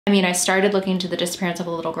I mean, I started looking into the disappearance of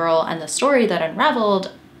a little girl, and the story that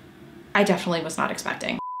unraveled, I definitely was not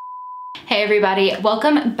expecting. Hey everybody,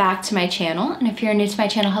 welcome back to my channel. And if you're new to my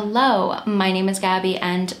channel, hello, my name is Gabby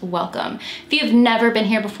and welcome. If you've never been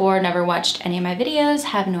here before, never watched any of my videos,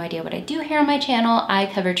 have no idea what I do here on my channel, I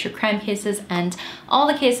cover true crime cases, and all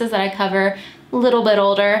the cases that I cover a little bit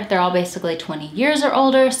older. They're all basically 20 years or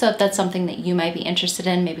older. So if that's something that you might be interested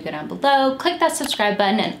in, maybe go down below, click that subscribe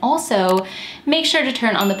button, and also make sure to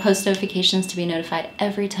turn on the post notifications to be notified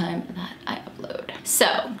every time that I upload.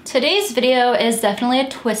 So today's video is definitely a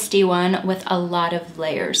twisty one with a lot of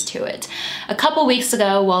layers to it. A couple weeks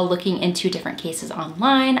ago, while looking into different cases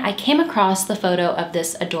online, I came across the photo of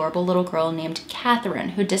this adorable little girl named Catherine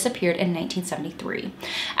who disappeared in 1973.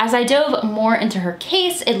 As I dove more into her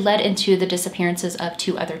case, it led into the disappearances of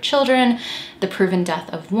 2 other children, the proven death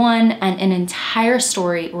of one, and an entire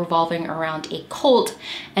story revolving around a cult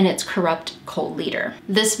and its corrupt cult leader.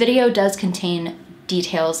 This video does contain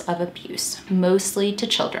details of abuse, mostly to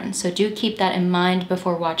children, so do keep that in mind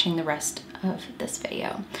before watching the rest of this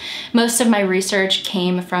video. Most of my research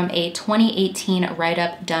came from a 2018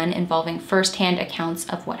 write-up done involving firsthand accounts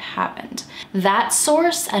of what happened. That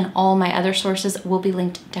source and all my other sources will be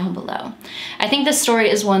linked down below. I think this story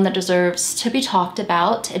is one that deserves to be talked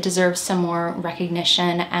about. It deserves some more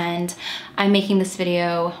recognition, and I'm making this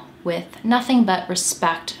video with nothing but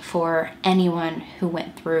respect for anyone who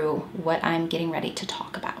went through what I'm getting ready to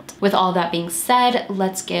talk about. With all that being said,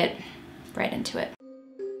 let's get right into it.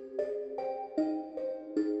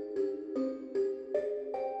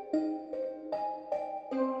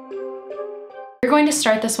 We're going to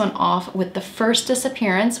start this one off with the first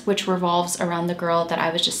disappearance, which revolves around the girl that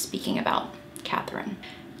I was just speaking about, Catherine.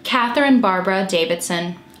 Catherine Barbara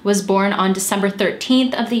Davidson was born on December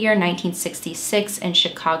 13th of the year 1966 in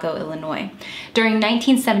Chicago, Illinois. During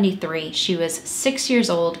 1973, she was 6 years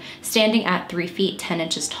old, standing at 3 feet 10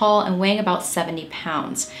 inches tall and weighing about 70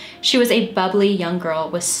 pounds. She was a bubbly young girl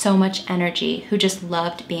with so much energy who just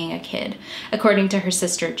loved being a kid. According to her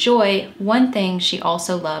sister Joy, one thing she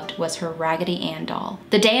also loved was her Raggedy Ann doll.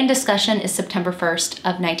 The day in discussion is September 1st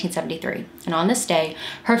of 1973, and on this day,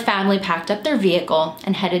 her family packed up their vehicle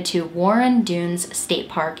and headed to Warren Dunes State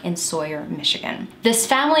Park in Sawyer, Michigan. This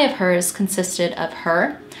family of hers consisted of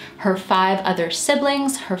her 5 other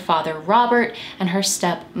siblings, her father Robert, and her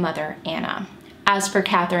stepmother Anna. As for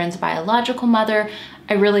Catherine's biological mother,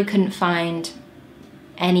 I really couldn't find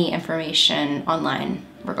any information online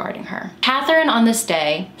regarding her. Catherine on this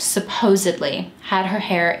day supposedly had her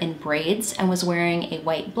hair in braids and was wearing a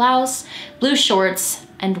white blouse, blue shorts,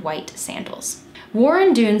 and white sandals.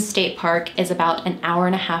 Warren Dunes State Park is about an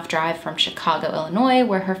hour-and-a-half drive from Chicago, Illinois,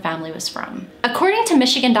 where her family was from. According to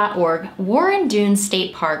Michigan.org, Warren Dunes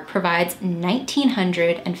State Park provides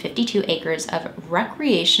 1,952 acres of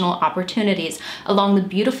recreational opportunities along the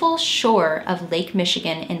beautiful shore of Lake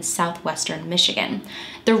Michigan in southwestern Michigan.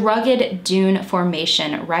 The rugged dune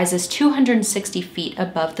formation rises 260 feet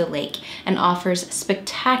above the lake and offers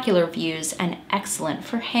spectacular views and excellent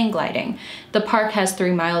for hang gliding. The park has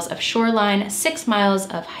 3 miles of shoreline, 6 miles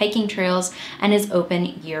of hiking trails, and is open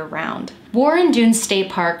year-round. Warren Dunes State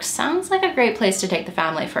Park sounds like a great place to take the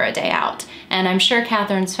family for a day out, and I'm sure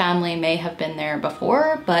Catherine's family may have been there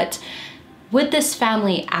before, but would this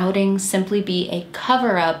family outing simply be a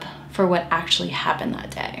cover-up for what actually happened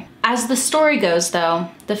that day? As the story goes though,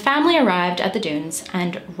 the family arrived at the dunes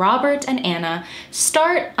and Robert and Anna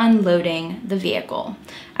start unloading the vehicle.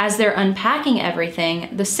 As they're unpacking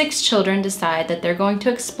everything, the 6 children decide that they're going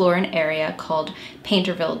to explore an area called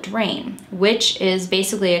Painterville Drain, which is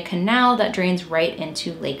basically a canal that drains right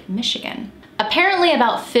into Lake Michigan. Apparently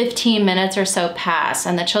about 15 minutes or so pass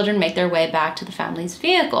and the children make their way back to the family's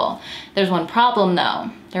vehicle. There's one problem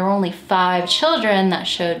though. There were only 5 children that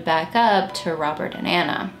showed back up to Robert and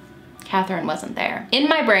Anna. Catherine wasn't there. In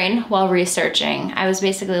my brain, while researching, I was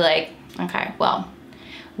basically like, okay, well,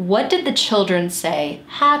 what did the children say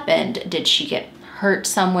happened? Did she get hurt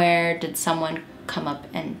somewhere? Did someone come up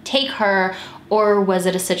and take her? Or was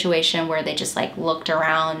it a situation where they just like looked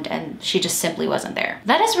around and she just simply wasn't there?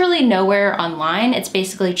 That is really nowhere online. It's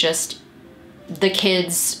basically just the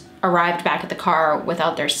kids arrived back at the car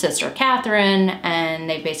without their sister Catherine, and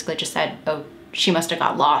they basically just said, oh, she must have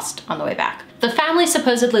got lost on the way back. The family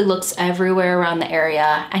supposedly looks everywhere around the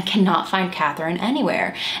area and cannot find Catherine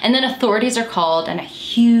anywhere. And then authorities are called and a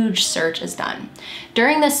huge search is done.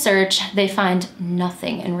 During this search, they find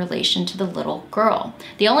nothing in relation to the little girl.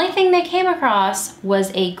 The only thing they came across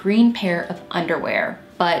was a green pair of underwear,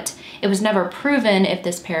 but it was never proven if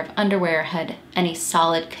this pair of underwear had any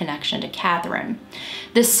solid connection to Catherine.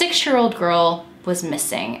 The 6-year-old girl was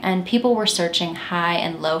missing, and people were searching high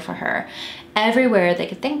and low for her everywhere they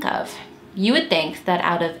could think of. You would think that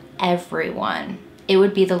out of everyone, it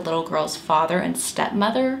would be the little girl's father and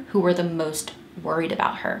stepmother who were the most worried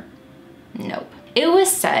about her. Nope. It was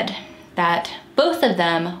said that both of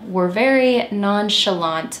them were very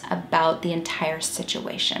nonchalant about the entire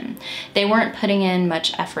situation. They weren't putting in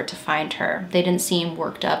much effort to find her. They didn't seem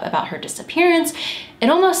worked up about her disappearance. It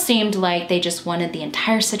almost seemed like they just wanted the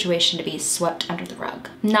entire situation to be swept under the rug.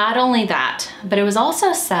 Not only that, but it was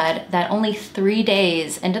also said that only 3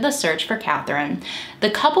 days into the search for Catherine,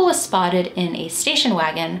 the couple was spotted in a station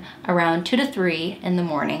wagon around 2 to 3 in the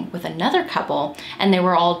morning with another couple, and they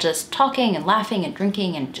were all just talking and laughing and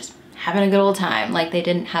drinking and just having a good old time, like they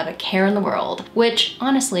didn't have a care in the world. Which,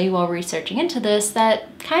 honestly, while researching into this, that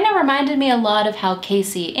kind of reminded me a lot of how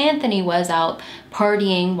Casey Anthony was out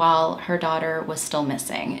partying while her daughter was still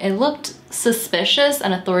missing. It looked suspicious,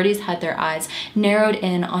 and authorities had their eyes narrowed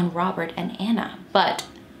in on Robert and Anna. But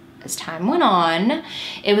as time went on,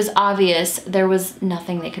 it was obvious there was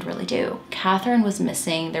nothing they could really do. Catherine was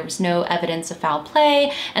missing, there was no evidence of foul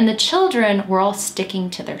play, and the children were all sticking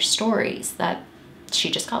to their stories that she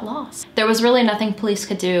just got lost. There was really nothing police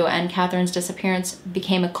could do, and Catherine's disappearance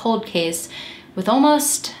became a cold case with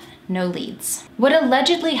almost no leads. What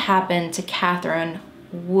allegedly happened to Catherine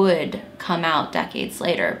would come out decades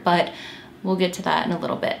later, but we'll get to that in a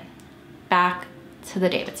little bit. Back to the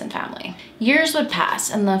Davidson family. Years would pass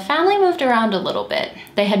and the family moved around a little bit.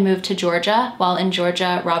 They had moved to Georgia. While in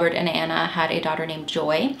Georgia, Robert and Anna had a daughter named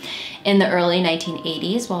Joy. In the early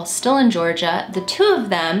 1980s, while still in Georgia, the two of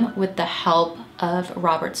them, with the help of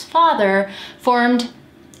Robert's father, formed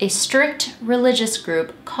a strict religious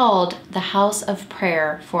group called the House of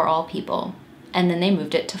Prayer for All People. And then they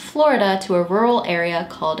moved it to Florida, to a rural area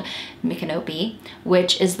called Micanopy,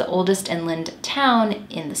 which is the oldest inland town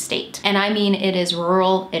in the state. And I mean, it is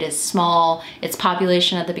rural, it is small. Its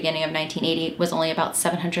population at the beginning of 1980 was only about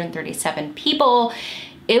 737 people.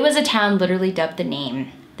 It was a town literally dubbed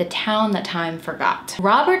the town that time forgot.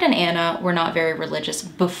 Robert and Anna were not very religious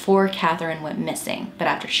before Catherine went missing, but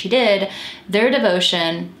after she did, their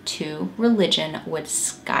devotion to religion would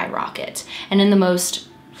skyrocket, and in the most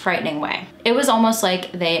frightening way. It was almost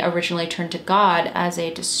like they originally turned to God as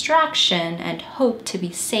a distraction and hoped to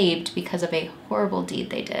be saved because of a horrible deed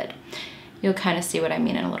they did. You'll kind of see what I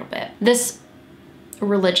mean in a little bit. This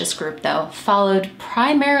religious group, though, followed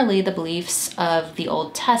primarily the beliefs of the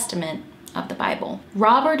Old Testament of the Bible.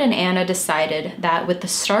 Robert and Anna decided that with the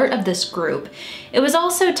start of this group, it was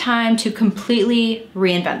also time to completely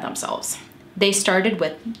reinvent themselves. They started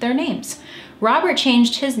with their names. Robert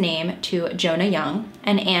changed his name to Jonah Young,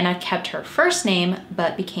 and Anna kept her first name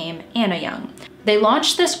but became Anna Young. They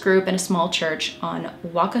launched this group in a small church on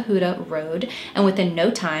Wakahuta Road, and within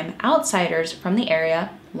no time, outsiders from the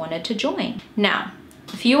area wanted to join. Now,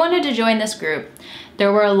 if you wanted to join this group,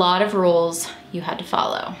 there were a lot of rules you had to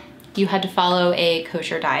follow. You had to follow a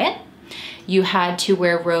kosher diet, you had to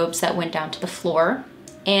wear robes that went down to the floor,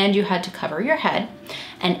 and you had to cover your head,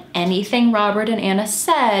 and anything Robert and Anna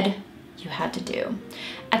said, you had to do.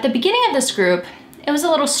 At the beginning of this group, it was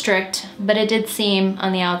a little strict, but it did seem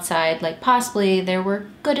on the outside like possibly there were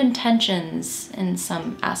good intentions in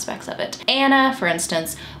some aspects of it. Anna, for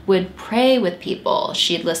instance, would pray with people.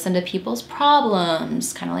 She'd listen to people's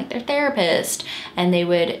problems, kind of like their therapist, and they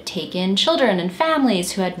would take in children and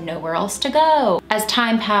families who had nowhere else to go. As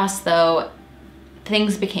time passed, though,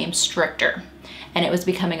 things became stricter. And it was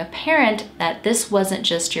becoming apparent that this wasn't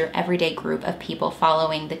just your everyday group of people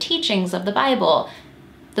following the teachings of the Bible.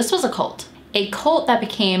 This was a cult. A cult that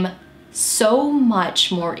became so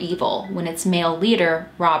much more evil when its male leader,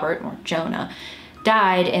 Robert, or Jonah,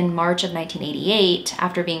 died in March of 1988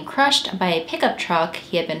 after being crushed by a pickup truck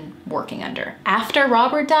he had been working under. After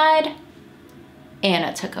Robert died,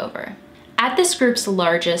 Anna took over. At this group's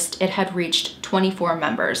largest, it had reached 24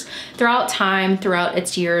 members. Throughout time, throughout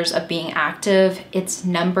its years of being active, its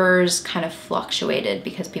numbers kind of fluctuated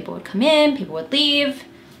because people would come in, people would leave,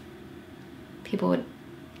 people would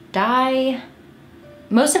die.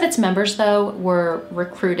 Most of its members, though, were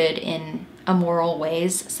recruited in immoral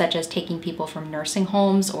ways, such as taking people from nursing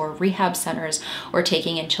homes or rehab centers, or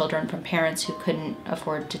taking in children from parents who couldn't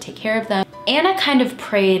afford to take care of them. Anna kind of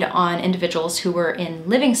preyed on individuals who were in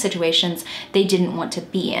living situations they didn't want to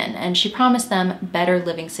be in, and she promised them better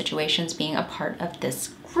living situations being a part of this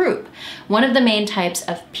group. One of the main types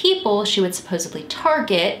of people she would supposedly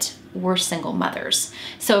target were single mothers.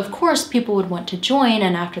 So of course people would want to join,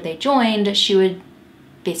 and after they joined, she would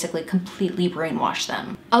basically completely brainwash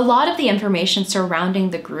them. A lot of the information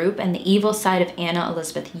surrounding the group and the evil side of Anna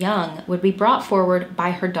Elizabeth Young would be brought forward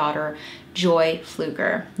by her daughter, Joy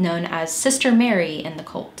Pfluger, known as Sister Mary in the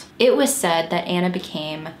cult. It was said that Anna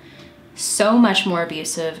became so much more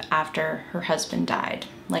abusive after her husband died,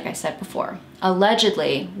 like I said before.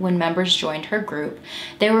 Allegedly, when members joined her group,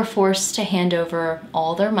 they were forced to hand over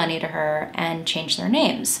all their money to her and change their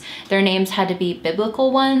names. Their names had to be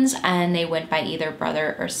biblical ones, and they went by either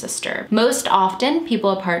brother or sister. Most often,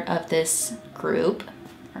 people a part of this group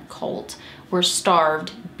or cult were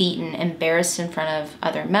starved, beaten, embarrassed in front of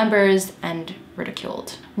other members, and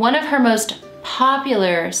ridiculed. One of her most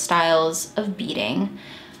popular styles of beating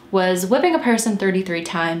was whipping a person 33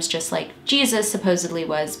 times, just like Jesus supposedly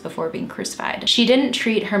was before being crucified. She didn't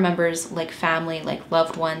treat her members like family, like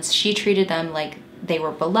loved ones. She treated them like they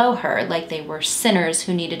were below her, like they were sinners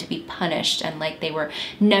who needed to be punished, and like they were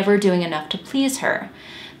never doing enough to please her.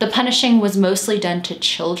 The punishing was mostly done to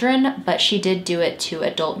children, but she did do it to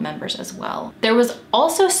adult members as well. There was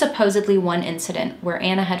also supposedly one incident where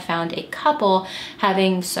Anna had found a couple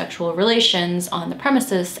having sexual relations on the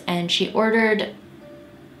premises, and she ordered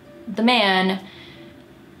the man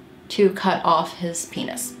to cut off his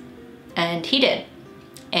penis. And he did.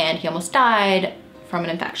 And he almost died from an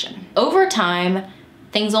infection. Over time,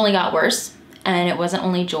 things only got worse, and it wasn't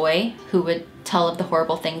only Joy who would tell of the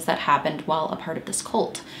horrible things that happened while a part of this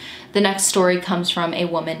cult. The next story comes from a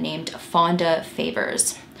woman named Fonda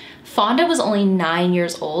Favors. Fonda was only 9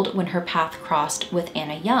 years old when her path crossed with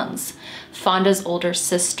Anna Young's. Fonda's older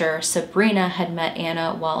sister, Sabrina, had met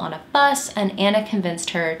Anna while on a bus, and Anna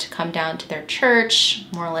convinced her to come down to their church,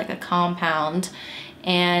 more like a compound,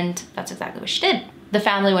 and that's exactly what she did. The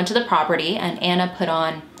family went to the property, and Anna put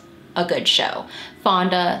on a good show.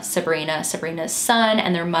 Fonda, Sabrina, Sabrina's son,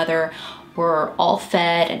 and their mother were all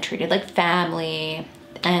fed and treated like family,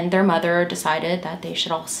 and their mother decided that they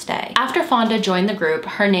should all stay. After Fonda joined the group,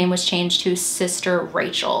 her name was changed to Sister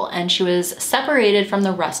Rachel, and she was separated from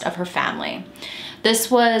the rest of her family.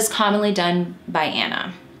 This was commonly done by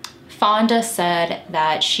Anna. Fonda said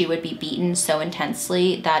that she would be beaten so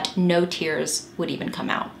intensely that no tears would even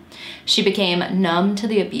come out. She became numb to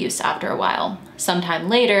the abuse after a while. Sometime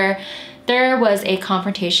later, there was a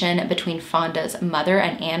confrontation between Fonda's mother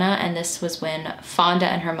and Anna, and this was when Fonda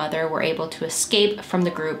and her mother were able to escape from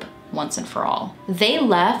the group once and for all. They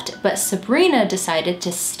left, but Sabrina decided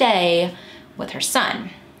to stay with her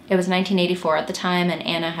son. It was 1984 at the time, and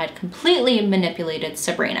Anna had completely manipulated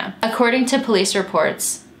Sabrina. According to police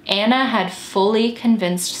reports, Anna had fully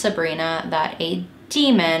convinced Sabrina that a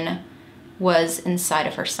demon was inside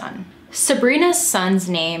of her son. Sabrina's son's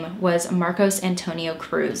name was Marcos Antonio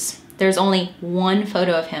Cruz. There's only one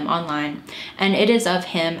photo of him online, and it is of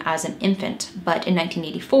him as an infant, but in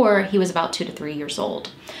 1984, he was about 2 to 3 years old.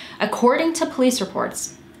 According to police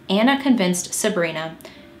reports, Anna convinced Sabrina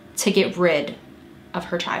to get rid of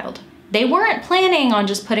her child. They weren't planning on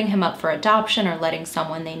just putting him up for adoption or letting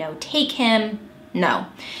someone they know take him. No.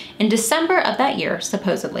 In December of that year,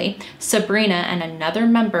 supposedly, Sabrina and another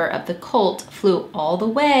member of the cult flew all the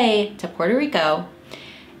way to Puerto Rico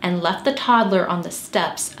and left the toddler on the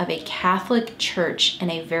steps of a Catholic church in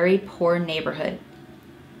a very poor neighborhood.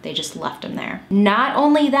 They just left him there. Not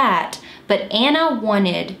only that, but Anna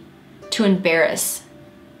wanted to embarrass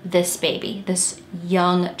this baby, this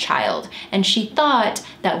young child, and she thought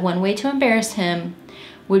that one way to embarrass him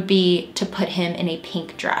would be to put him in a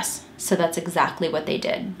pink dress. So that's exactly what they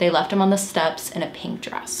did. They left him on the steps in a pink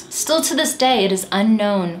dress. Still to this day, it is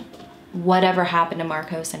unknown whatever happened to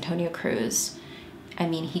Marcos Antonio Cruz. I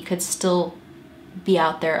mean, he could still be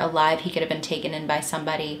out there alive. He could have been taken in by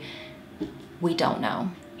somebody. We don't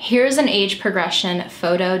know. Here's an age progression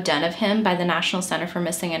photo done of him by the National Center for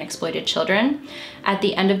Missing and Exploited Children. At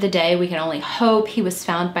the end of the day, we can only hope he was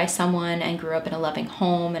found by someone and grew up in a loving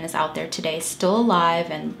home and is out there today, still alive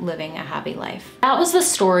and living a happy life. That was the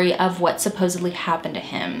story of what supposedly happened to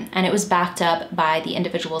him, and it was backed up by the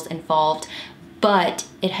individuals involved, but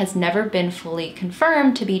it has never been fully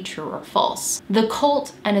confirmed to be true or false. The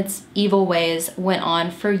cult and its evil ways went on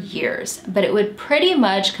for years, but it would pretty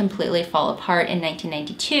much completely fall apart in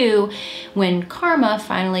 1992 when karma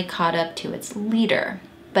finally caught up to its leader.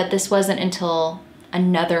 But this wasn't until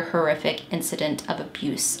another horrific incident of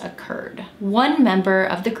abuse occurred. One member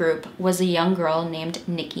of the group was a young girl named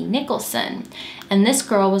Nikki Nicholson, and this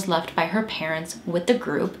girl was left by her parents with the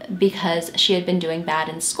group because she had been doing bad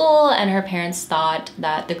in school, and her parents thought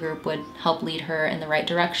that the group would help lead her in the right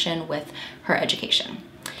direction with her education.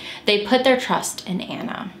 They put their trust in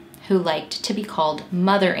Anna, who liked to be called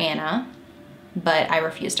Mother Anna, but I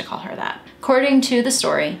refuse to call her that. According to the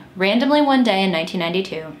story, randomly one day in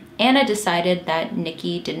 1992, Anna decided that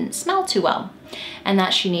Nikki didn't smell too well and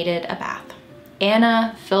that she needed a bath.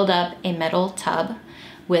 Anna filled up a metal tub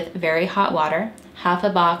with very hot water, half a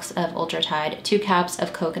box of Ultra Tide, 2 caps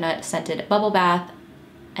of coconut scented bubble bath,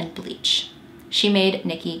 and bleach. She made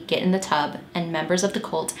Nikki get in the tub, and members of the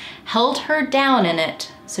cult held her down in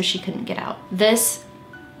it so she couldn't get out. This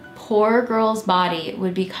poor girl's body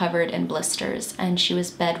would be covered in blisters, and she was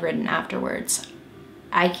bedridden afterwards.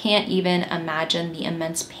 I can't even imagine the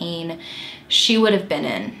immense pain she would have been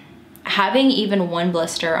in. Having even one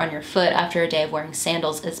blister on your foot after a day of wearing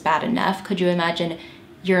sandals is bad enough. Could you imagine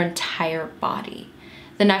your entire body?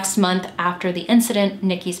 The next month after the incident,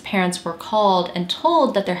 Nikki's parents were called and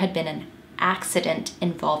told that there had been an accident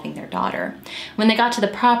involving their daughter. When they got to the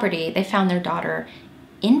property, they found their daughter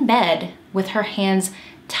in bed with her hands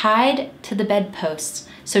tied to the bedposts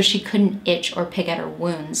so she couldn't itch or pick at her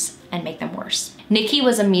wounds and make them worse. Nikki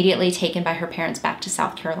was immediately taken by her parents back to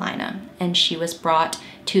South Carolina, and she was brought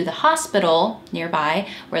to the hospital nearby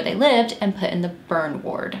where they lived and put in the burn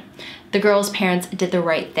ward. The girl's parents did the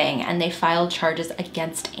right thing and they filed charges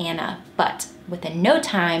against Anna, but within no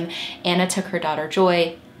time, Anna took her daughter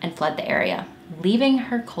Joy and fled the area, leaving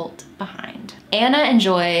her cult behind. Anna and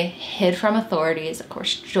Joy hid from authorities. Of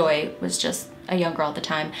course, Joy was just a young girl at the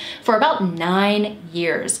time, for about 9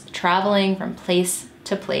 years, traveling from place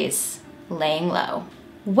to place, laying low.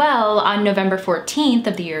 Well, on November 14th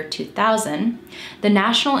of the year 2000, the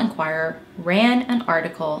National Enquirer ran an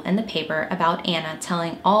article in the paper about Anna,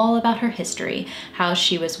 telling all about her history, how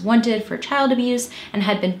she was wanted for child abuse and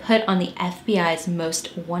had been put on the FBI's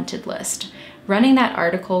most wanted list. Running that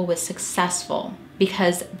article was successful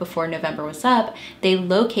because before November was up, they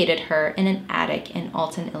located her in an attic in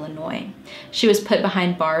Alton, Illinois. She was put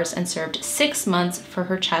behind bars and served 6 months for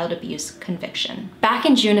her child abuse conviction. Back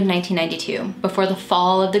in June of 1992, before the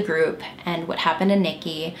fall of the group and what happened to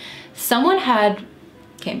Nikki, someone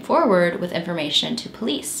came forward with information to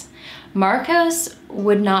police. Marcos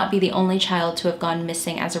would not be the only child to have gone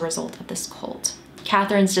missing as a result of this cult.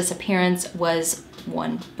 Catherine's disappearance was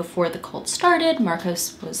one before the cult started.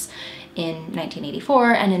 Marcos was in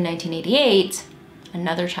 1984, and in 1988,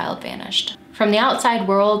 another child vanished. From the outside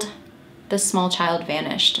world, this small child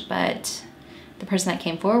vanished, but the person that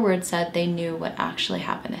came forward said they knew what actually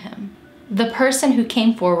happened to him. The person who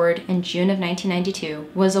came forward in June of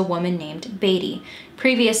 1992 was a woman named Beatty,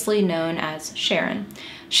 previously known as Sharon.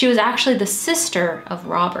 She was actually the sister of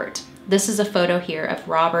Robert. This is a photo here of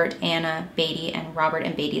Robert, Anna, Beatty, and Robert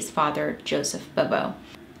and Beatty's father, Joseph Bobo.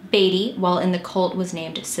 Beatty, while in the cult, was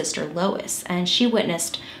named Sister Lois, and she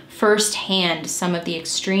witnessed firsthand some of the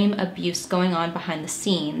extreme abuse going on behind the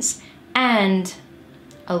scenes and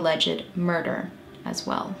alleged murder as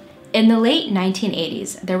well. In the late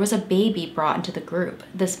 1980s, there was a baby brought into the group.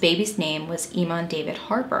 This baby's name was Eamon David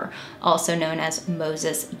Harper, also known as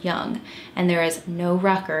Moses Young, and there is no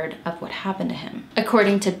record of what happened to him.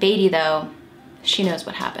 According to Beatty, though, she knows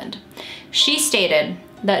what happened. She stated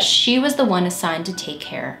that she was the one assigned to take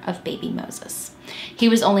care of baby Moses. He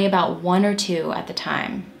was only about 1 or 2 at the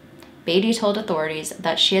time. Beatty told authorities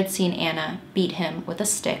that she had seen Anna beat him with a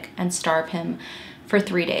stick and starve him for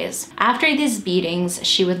 3 days. After these beatings,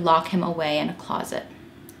 she would lock him away in a closet.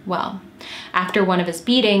 Well, after one of his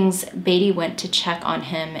beatings, Beatty went to check on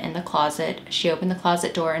him in the closet. She opened the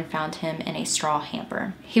closet door and found him in a straw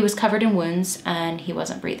hamper. He was covered in wounds and he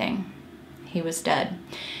wasn't breathing. He was dead.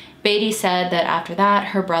 Beatty said that after that,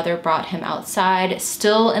 her brother brought him outside,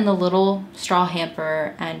 still in the little straw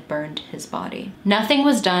hamper, and burned his body. Nothing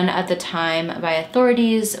was done at the time by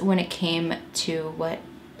authorities when it came to what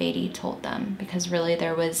Beatty told them, because really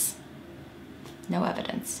there was no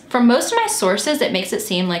evidence. From most of my sources, it makes it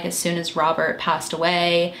seem like as soon as Robert passed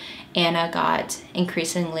away, Anna got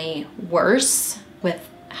increasingly worse with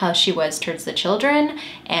how she was towards the children,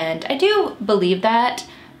 and I do believe that,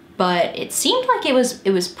 but it seemed like it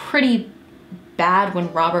was pretty bad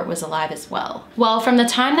when Robert was alive as well. Well, from the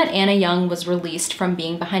time that Anna Young was released from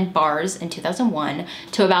being behind bars in 2001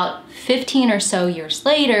 to about 15 or so years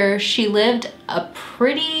later, she lived a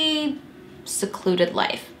pretty secluded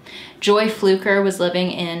life. Joy Fluker was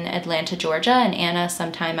living in Atlanta, Georgia, and Anna,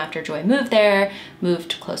 sometime after Joy moved there,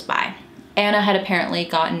 moved close by. Anna had apparently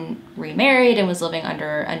gotten remarried and was living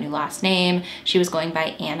under a new last name. She was going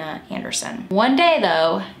by Anna Anderson. One day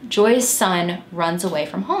though, Joy's son runs away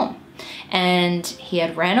from home, and he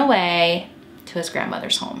had ran away to his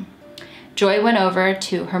grandmother's home. Joy went over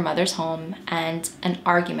to her mother's home and an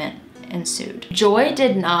argument ensued. Joy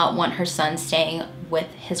did not want her son staying with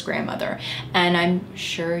his grandmother, and I'm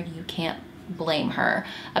sure you can't blame her.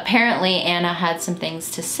 Apparently, Anna had some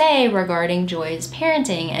things to say regarding Joy's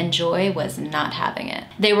parenting, and Joy was not having it.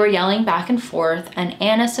 They were yelling back and forth, and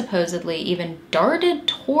Anna supposedly even darted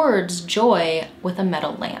towards Joy with a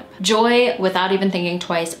metal lamp. Joy, without even thinking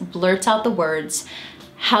twice, blurts out the words,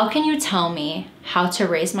 "How can you tell me how to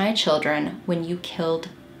raise my children when you killed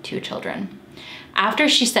 2 children?" After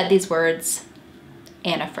she said these words,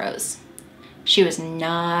 Anna froze. She was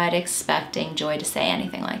not expecting Joy to say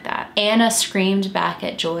anything like that. Anna screamed back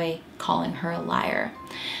at Joy, calling her a liar.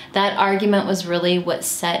 That argument was really what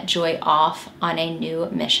set Joy off on a new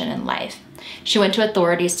mission in life. She went to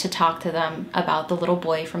authorities to talk to them about the little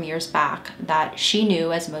boy from years back that she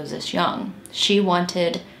knew as Moses Young. She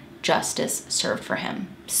wanted justice served for him.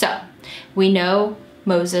 So, we know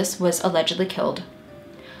Moses was allegedly killed.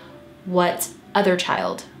 What other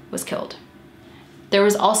child was killed? There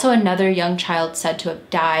was also another young child said to have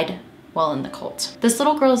died while in the cult. This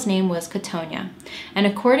little girl's name was Katonia, and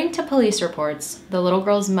according to police reports, the little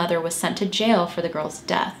girl's mother was sent to jail for the girl's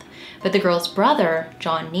death. But the girl's brother,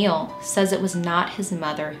 John Neal, says it was not his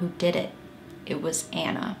mother who did it. It was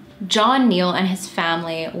Anna. John Neal and his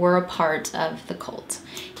family were a part of the cult.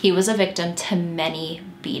 He was a victim to many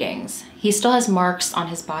beatings. He still has marks on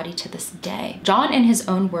his body to this day. John, in his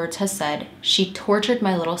own words, has said, "She tortured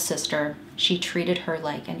my little sister. She treated her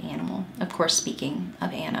like an animal." Of course, speaking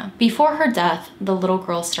of Anna. Before her death, the little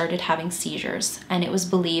girl started having seizures, and it was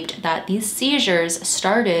believed that these seizures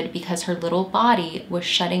started because her little body was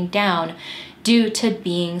shutting down due to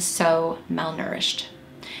being so malnourished.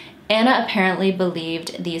 Anna apparently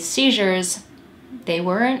believed these seizures, they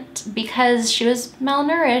weren't because she was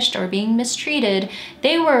malnourished or being mistreated.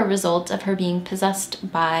 They were a result of her being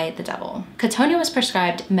possessed by the devil. Katonia was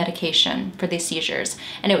prescribed medication for these seizures,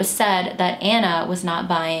 and it was said that Anna was not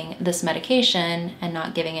buying this medication and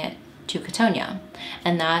not giving it to Katonia,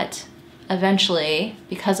 and that eventually,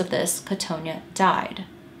 because of this, Katonia died.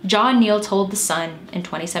 John Neal told The Sun in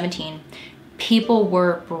 2017, "People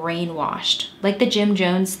were brainwashed, like the Jim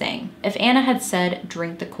Jones thing. If Anna had said,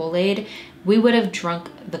 'Drink the Kool-Aid,' we would have drunk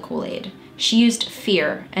the Kool-Aid. She used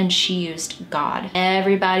fear and she used God.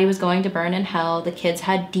 Everybody was going to burn in hell. The kids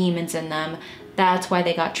had demons in them. That's why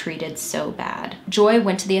they got treated so bad." Joy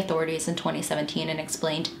went to the authorities in 2017 and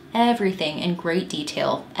explained everything in great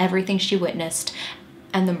detail, everything she witnessed,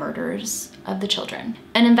 and the murders of the children.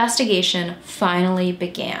 An investigation finally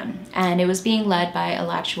began, and it was being led by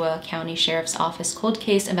Alachua County Sheriff's Office cold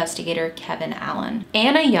case investigator Kevin Allen.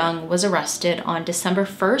 Anna Young was arrested on December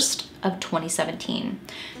 1st of 2017.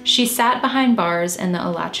 She sat behind bars in the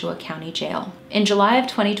Alachua County Jail. In July of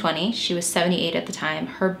 2020, she was 78 at the time,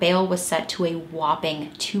 her bail was set to a whopping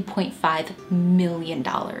 $2.5 million.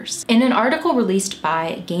 In an article released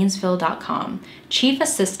by Gainesville.com, Chief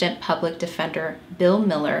Assistant Public Defender Bill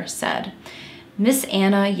Miller said, "Miss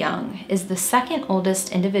Anna Young is the second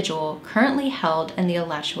oldest individual currently held in the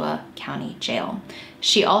Alachua County Jail.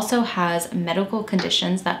 She also has medical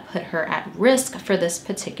conditions that put her at risk for this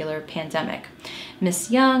particular pandemic. Miss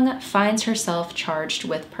Young finds herself charged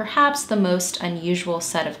with perhaps the most unusual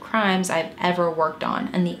set of crimes I've ever worked on,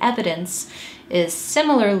 and the evidence is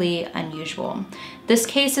similarly unusual. This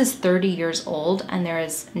case is 30 years old and there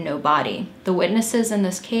is no body. The witnesses in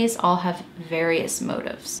this case all have various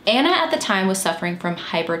motives." Anna at the time was suffering from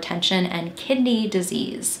hypertension and kidney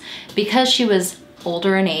disease. Because she was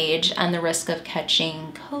older in age and the risk of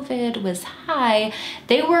catching COVID was high,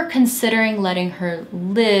 they were considering letting her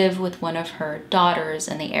live with one of her daughters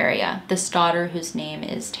in the area. This daughter, whose name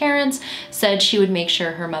is Terrence, said she would make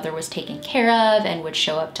sure her mother was taken care of and would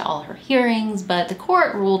show up to all her hearings, but the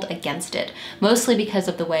court ruled against it, mostly because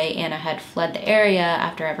of the way Anna had fled the area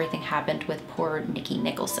after everything happened with poor Nikki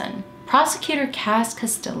Nicholson. Prosecutor Cass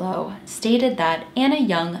Castillo stated that Anna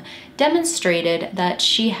Young demonstrated that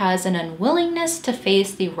she has an unwillingness to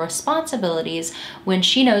face the responsibilities when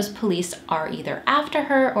she knows police are either after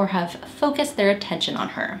her or have focused their attention on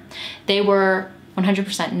her. They were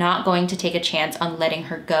 100% not going to take a chance on letting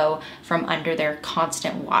her go from under their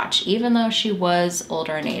constant watch, even though she was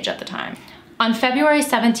older in age at the time. On February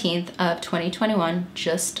 17th of 2021,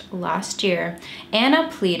 just last year, Anna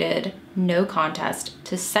pleaded no contest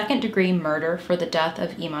to second-degree murder for the death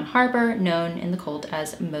of Iman Harper, known in the cult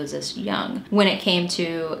as Moses Young. When it came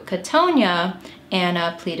to Katonia,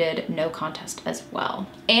 Anna pleaded no contest as well.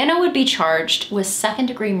 Anna would be charged with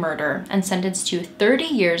second-degree murder and sentenced to 30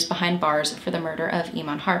 years behind bars for the murder of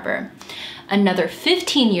Iman Harper. Another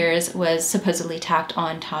 15 years was supposedly tacked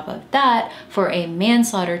on top of that for a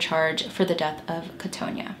manslaughter charge for the death of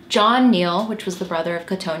Katonia. John Neal, which was the brother of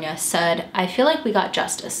Katonia, said, "I feel like we got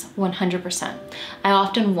justice, 100%. I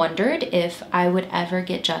often wondered if I would ever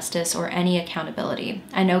get justice or any accountability.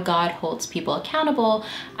 I know God holds people accountable.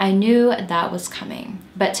 I knew that was coming.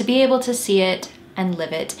 But to be able to see it and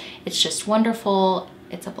live it, it's just wonderful.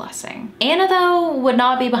 It's a blessing." Anna, though, would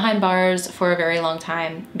not be behind bars for a very long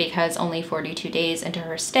time because only 42 days into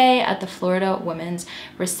her stay at the Florida Women's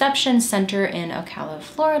Reception Center in Ocala,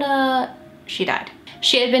 Florida, she died.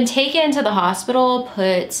 She had been taken to the hospital,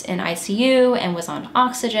 put in ICU, and was on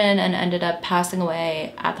oxygen and ended up passing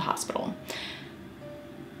away at the hospital.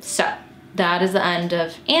 So that is the end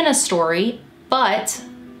of Anna's story, but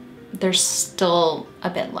there's still a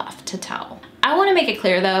bit left to tell. I want to make it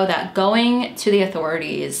clear, though, that going to the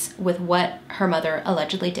authorities with what her mother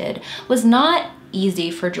allegedly did was not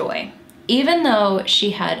easy for Joy, even though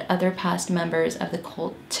she had other past members of the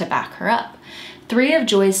cult to back her up. 3 of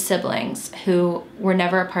Joy's siblings, who were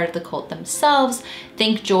never a part of the cult themselves,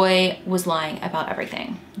 think Joy was lying about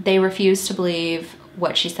everything. They refuse to believe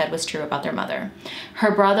what she said was true about their mother.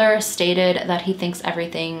 Her brother stated that he thinks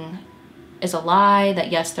everything is a lie,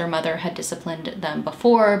 that yes, their mother had disciplined them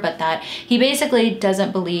before, but that he basically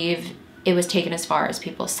doesn't believe it was taken as far as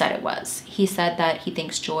people said it was. He said that he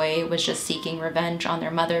thinks Joy was just seeking revenge on their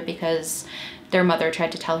mother because their mother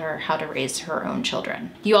tried to tell her how to raise her own children.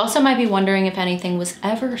 You also might be wondering if anything was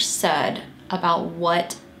ever said about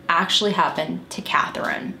what actually happened to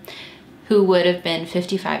Catherine, who would have been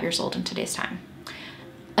 55 years old in today's time.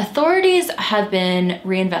 Authorities have been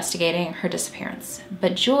reinvestigating her disappearance,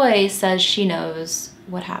 but Joy says she knows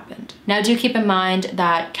what happened. Now, do keep in mind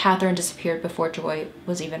that Catherine disappeared before Joy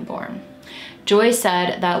was even born. Joy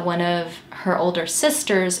said that one of her older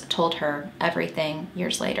sisters told her everything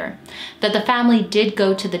years later, that the family did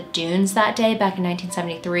go to the dunes that day back in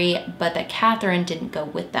 1973, but that Catherine didn't go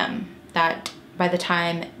with them, that by the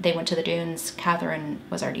time they went to the dunes, Catherine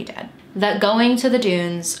was already dead. That going to the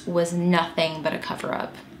dunes was nothing but a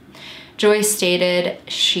cover-up. Joy stated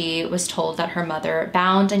she was told that her mother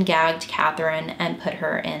bound and gagged Catherine and put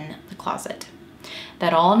her in the closet.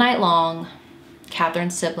 That all night long,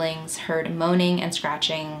 Catherine's siblings heard moaning and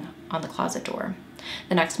scratching on the closet door.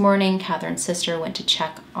 The next morning, Catherine's sister went to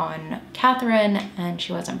check on Catherine and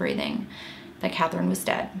she wasn't breathing, that Catherine was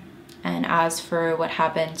dead. And as for what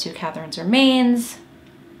happened to Catherine's remains,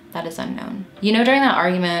 that is unknown. You know, during that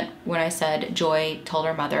argument when I said Joy told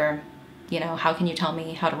her mother, you know, how can you tell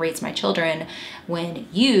me how to raise my children when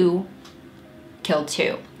you killed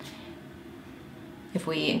 2? If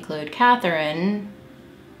we include Catherine,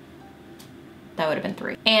 that would have been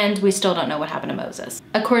 3. And we still don't know what happened to Moses.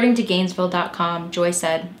 According to Gainesville.com, Joy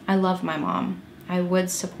said, "I love my mom. I would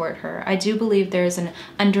support her. I do believe there is an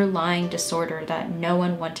underlying disorder that no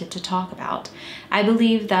one wanted to talk about. I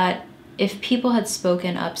believe that if people had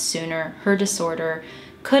spoken up sooner, her disorder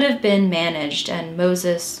could have been managed, and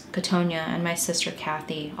Moses, Katonia, and my sister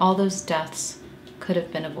Kathy, all those deaths could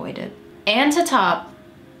have been avoided." And to top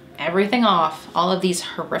everything off, all of these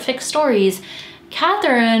horrific stories,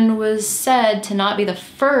 Catherine was said to not be the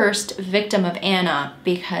first victim of Anna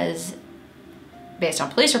because, based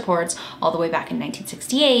on police reports, all the way back in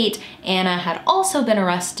 1968, Anna had also been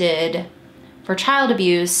arrested for child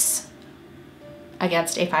abuse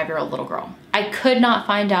against a 5-year-old little girl. I could not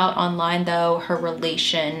find out online, though, her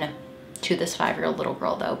relation to this 5-year-old little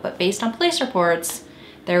girl, though, but based on police reports,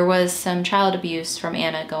 there was some child abuse from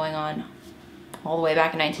Anna going on all the way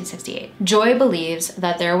back in 1968. Joy believes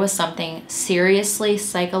that there was something seriously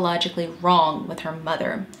psychologically wrong with her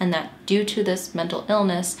mother, and that due to this mental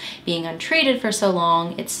illness being untreated for so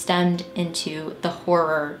long, it stemmed into the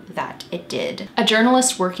horror that it did. A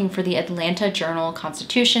journalist working for the Atlanta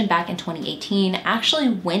Journal-Constitution back in 2018 actually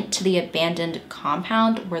went to the abandoned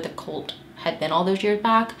compound where the cult had been all those years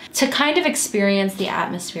back to kind of experience the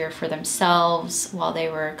atmosphere for themselves while they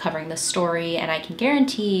were covering the story, and I can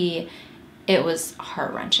guarantee it was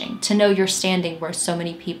heart-wrenching to know you're standing where so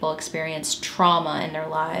many people experienced trauma in their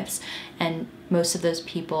lives, and most of those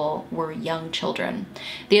people were young children.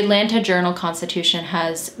 The Atlanta Journal-Constitution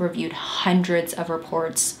has reviewed hundreds of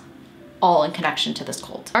reports, all in connection to this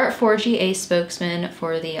cult. Art Forgy, a spokesman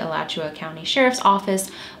for the Alachua County Sheriff's Office,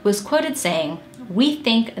 was quoted saying, "We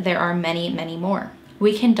think there are many, many more.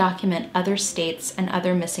 we can document other states and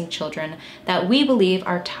other missing children that we believe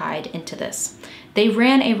are tied into this. They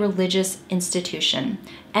ran a religious institution,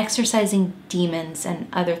 exorcising demons and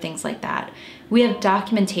other things like that. We have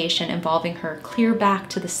documentation involving her clear back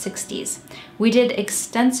to the 60s. We did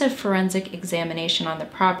extensive forensic examination on the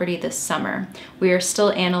property this summer. We are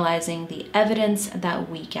still analyzing the evidence that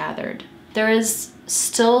we gathered. There is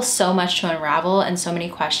still so much to unravel and so many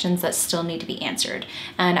questions that still need to be answered.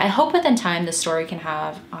 And I hope within time the story can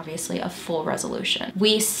have, obviously, a full resolution.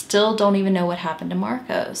 We still don't even know what happened to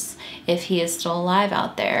Marcos, if he is still alive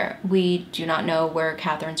out there. We do not know where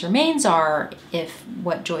Catherine's remains are, if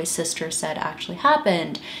what Joy's sister said actually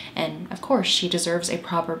happened. And of course, she deserves a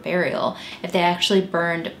proper burial. If they actually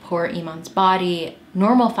burned poor Iman's body,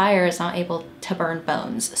 normal fire is not able to burn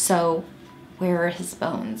bones. So where are his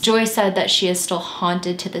bones? Joy said that she is still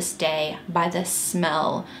haunted to this day by the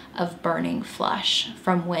smell of burning flesh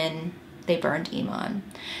from when they burned Iman.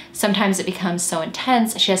 Sometimes it becomes so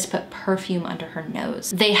intense, she has to put perfume under her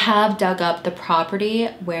nose. They have dug up the property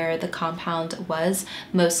where the compound was,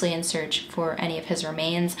 mostly in search for any of his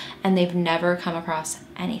remains, and they've never come across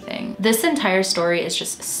anything. This entire story is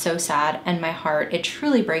just so sad, and my heart, it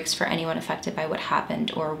truly breaks for anyone affected by what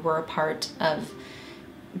happened or were a part of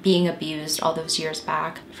being abused all those years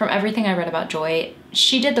back. From everything I read about Joy,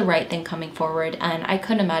 she did the right thing coming forward, and I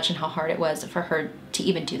couldn't imagine how hard it was for her to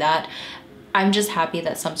even do that. I'm just happy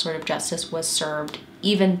that some sort of justice was served,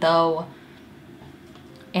 even though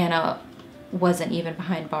Anna wasn't even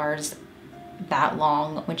behind bars that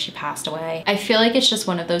long when she passed away. I feel like it's just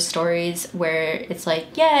one of those stories where it's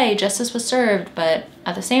like, yay, justice was served, but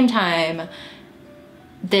at the same time,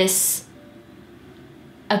 this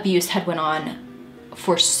abuse had went on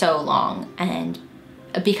for so long, and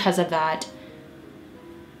because of that,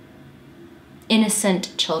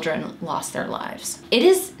 innocent children lost their lives. It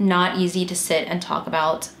is not easy to sit and talk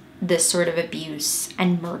about this sort of abuse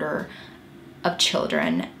and murder of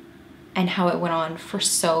children and how it went on for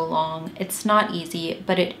so long. It's not easy,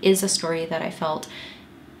 but it is a story that I felt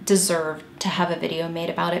deserved to have a video made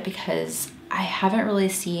about it, because I haven't really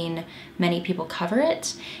seen many people cover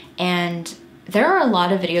it, and there are a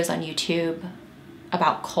lot of videos on YouTube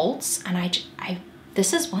about cults, and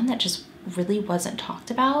this is one that just really wasn't talked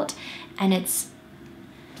about, and it's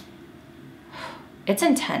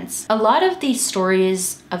intense. A lot of these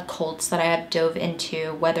stories of cults that I have dove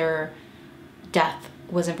into, whether death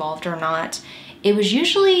was involved or not, it was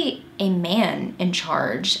usually a man in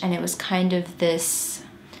charge, and it was kind of this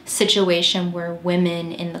situation where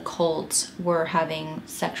women in the cult were having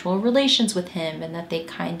sexual relations with him, and that they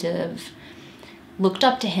kind of looked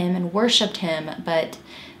up to him and worshipped him. But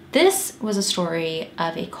this was a story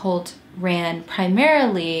of a cult ran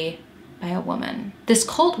primarily by a woman. This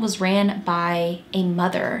cult was ran by a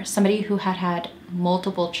mother, somebody who had had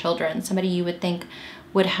multiple children, somebody you would think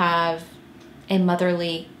would have a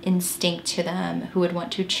motherly instinct to them, who would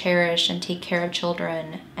want to cherish and take care of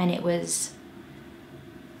children, and it was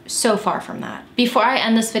so far from that. Before I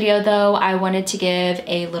end this video though, I wanted to give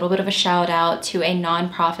a little bit of a shout out to a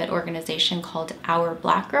nonprofit organization called Our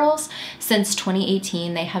Black Girls. Since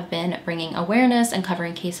 2018, they have been bringing awareness and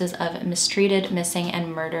covering cases of mistreated, missing,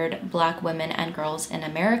 and murdered Black women and girls in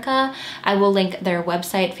America. I will link their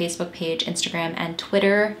website, Facebook page, Instagram, and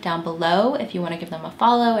Twitter down below if you want to give them a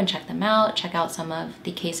follow and check them out. Check out some of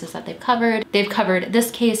the cases that they've covered. They've covered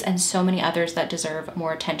this case and so many others that deserve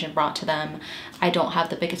more attention brought to them. I don't have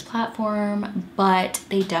the biggest platform, but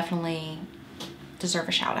they definitely deserve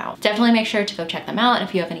a shout out. Definitely make sure to go check them out. And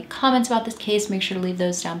if you have any comments about this case, make sure to leave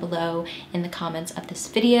those down below in the comments of this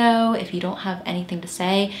video. If you don't have anything to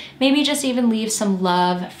say, maybe just even leave some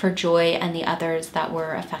love for Joy and the others that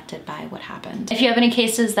were affected by what happened. If you have any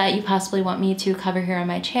cases that you possibly want me to cover here on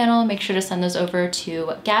my channel, make sure to send those over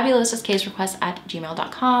to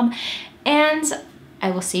gabulosiscaserequests@gmail.com, and I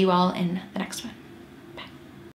will see you all in the next one.